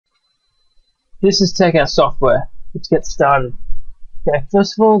this is take out software. Let's get started. Okay,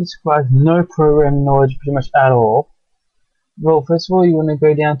 first of all, this requires no programming knowledge pretty much at all. Well, first of all, you want to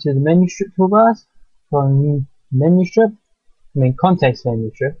go down to the MenuStrip toolbars, from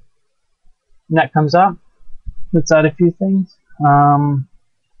ContextMenuStrip, and that comes up. Let's add a few things.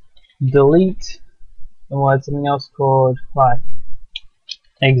 Delete, and we'll add something else called like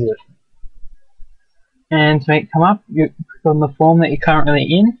exit. And to make it come up, you click on the form that you're currently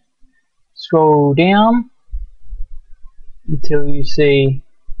in, scroll down until you see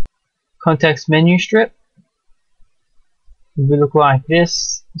ContextMenuStrip. It will look like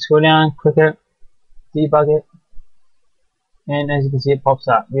this. Scroll down, click it, debug it, and as you can see, it pops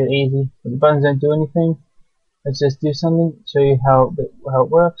up. Really easy. But the buttons don't do anything. Let's just do something, show you how it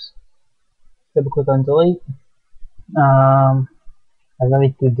works. Double click on delete. I don't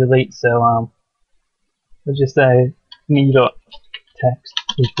need to delete, so let's just say me.text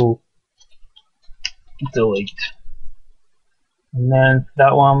equal delete. And then for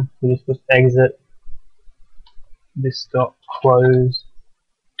that one, we just put exit this dot close.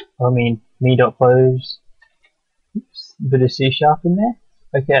 Me.close. Oops, a bit of C# in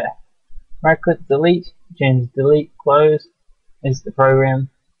there. Okay. Right click delete, change delete, close. Is the program.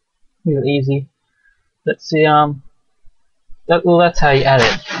 Really easy. Let's see, that's how you add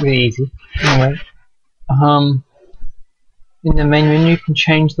it. Really easy. Anyway. In the main menu you can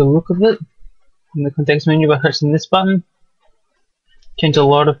change the look of it. In the context menu by pressing this button. Change a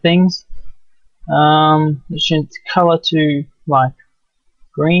lot of things. Let's change the color to like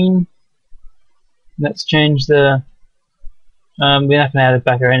green. Let's change the we're not going to add a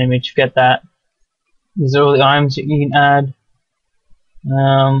background image, forget that. These are all the items that you can add.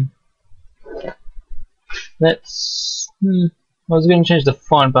 I was going to change the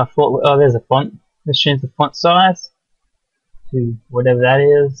font, but I thought, oh, there's a font. Let's change the font size to whatever that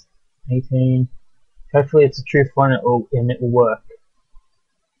is, 18. Hopefully it's a true font and it will work.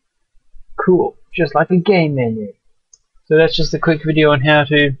 Cool, just like a game menu. So that's just a quick video on how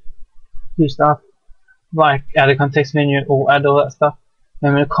to do stuff like add a context menu or add all that stuff.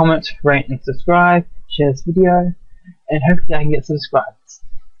 Remember to comment, rate and subscribe, share this video, and hopefully I can get subscribers.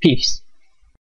 Peace.